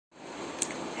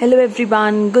Hello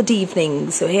everyone, good evening.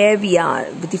 So here we are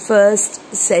with the first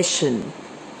session.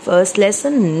 First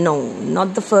lesson? No,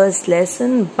 not the first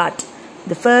lesson, but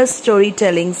the first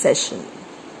storytelling session.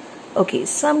 Okay,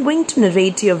 so I'm going to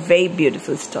narrate you a very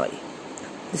beautiful story.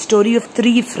 The story of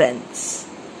three friends.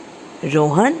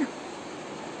 Rohan,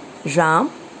 Ram,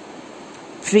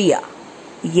 Priya.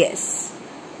 Yes,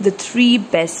 the three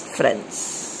best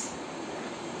friends.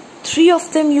 Three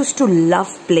of them used to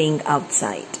love playing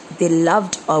outside. They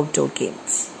loved outdoor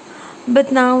games.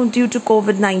 But now, due to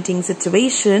COVID-19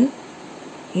 situation,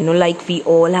 like we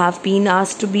all have been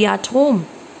asked to be at home,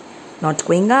 not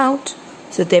going out.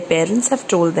 So their parents have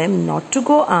told them not to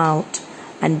go out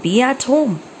and be at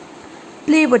home.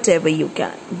 Play whatever you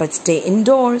can, but stay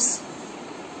indoors.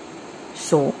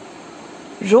 So,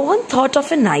 Rohan thought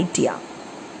of an idea.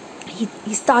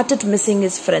 He started missing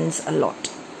his friends a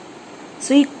lot.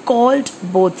 So he called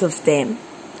both of them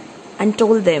and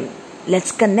told them,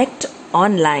 let's connect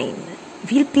online.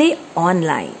 We'll play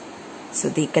online. So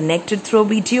they connected through a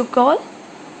video call.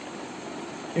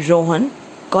 Rohan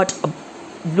got a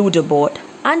Ludo board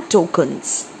and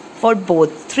tokens for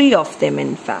three of them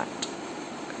in fact.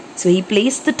 So he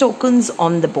placed the tokens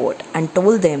on the board and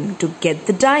told them to get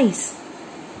the dice.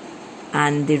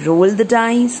 And they rolled the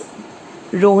dice.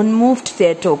 Rohan moved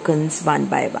their tokens one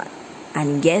by one.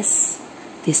 And yes,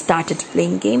 they started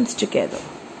playing games together.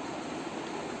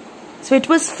 So it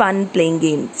was fun playing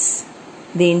games.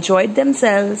 They enjoyed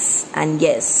themselves and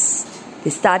yes, they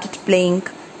started playing,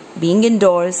 being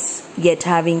indoors, yet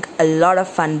having a lot of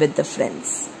fun with the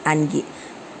friends. And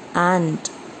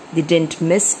they didn't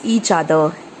miss each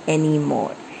other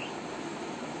anymore.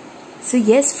 So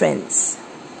yes, friends,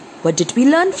 what did we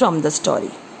learn from the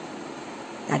story?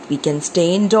 That we can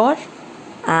stay indoor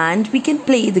and we can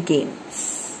play the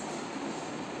games.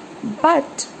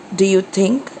 But do you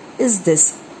think, is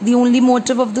this the only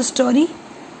motive of the story?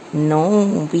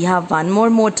 No, we have one more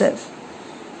motive.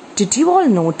 Did you all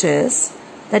notice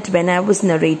that when I was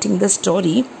narrating the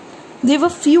story, there were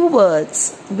few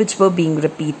words which were being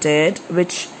repeated,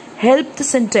 which helped the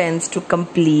sentence to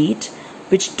complete,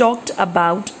 which talked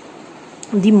about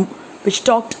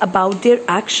their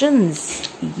actions?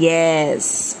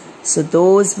 Yes. So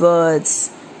those words,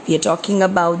 we are talking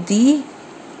about the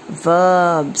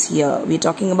verbs here. We are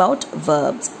talking about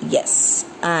verbs. Yes.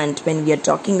 And when we are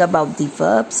talking about the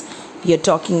verbs, we are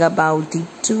talking about the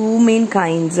two main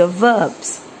kinds of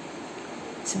verbs.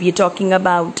 So we are talking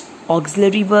about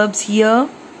auxiliary verbs here,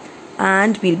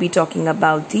 and we'll be talking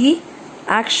about the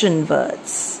action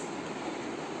words.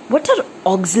 What are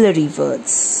auxiliary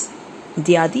verbs?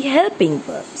 They are the helping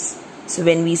verbs. So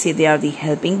when we say they are the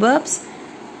helping verbs,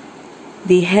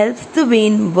 they help the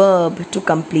main verb to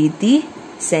complete the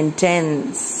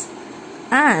sentence.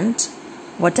 And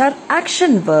what are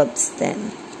action verbs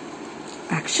then?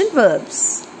 Action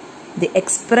verbs, they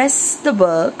express the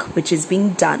work which is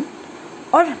being done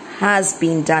or has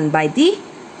been done by the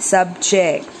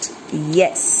subject.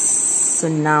 Yes. So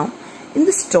now in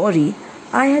the story,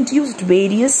 I had used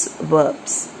various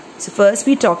verbs. So first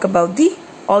we talk about the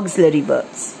auxiliary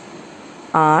verbs.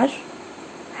 Are,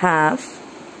 have,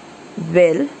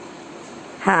 will,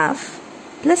 have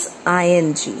plus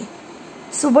ing.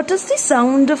 So what is the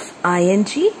sound of ing?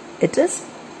 It is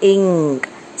ing.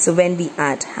 So when we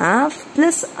add have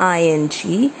plus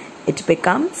ing, it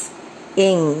becomes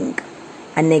ing.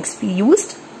 And next we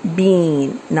used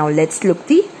been. Now let's look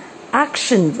the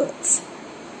action words.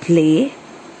 Play,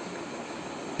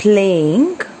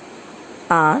 playing,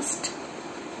 asked,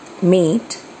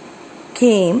 made,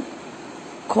 came,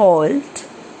 called,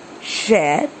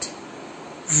 shared,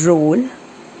 roll,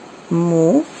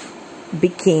 move,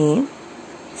 became,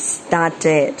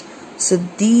 started. So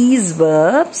these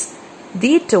verbs,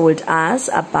 they told us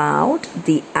about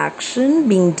the action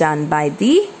being done by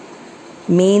the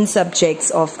main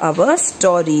subjects of our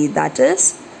story, that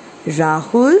is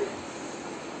Rahul,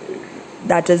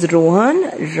 that is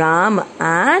Rohan, Ram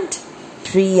and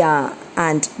Priya,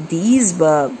 and these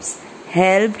verbs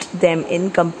helped them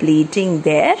in completing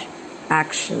their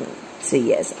action. So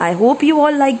yes, I hope you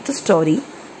all liked the story.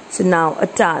 So now a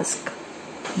task.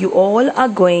 You all are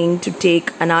going to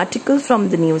take an article from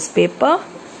the newspaper,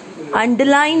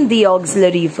 underline the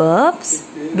auxiliary verbs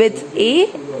with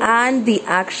A and the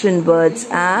action words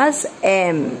as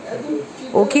M.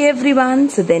 Okay everyone,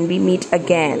 so then we meet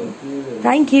again.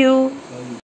 Thank you.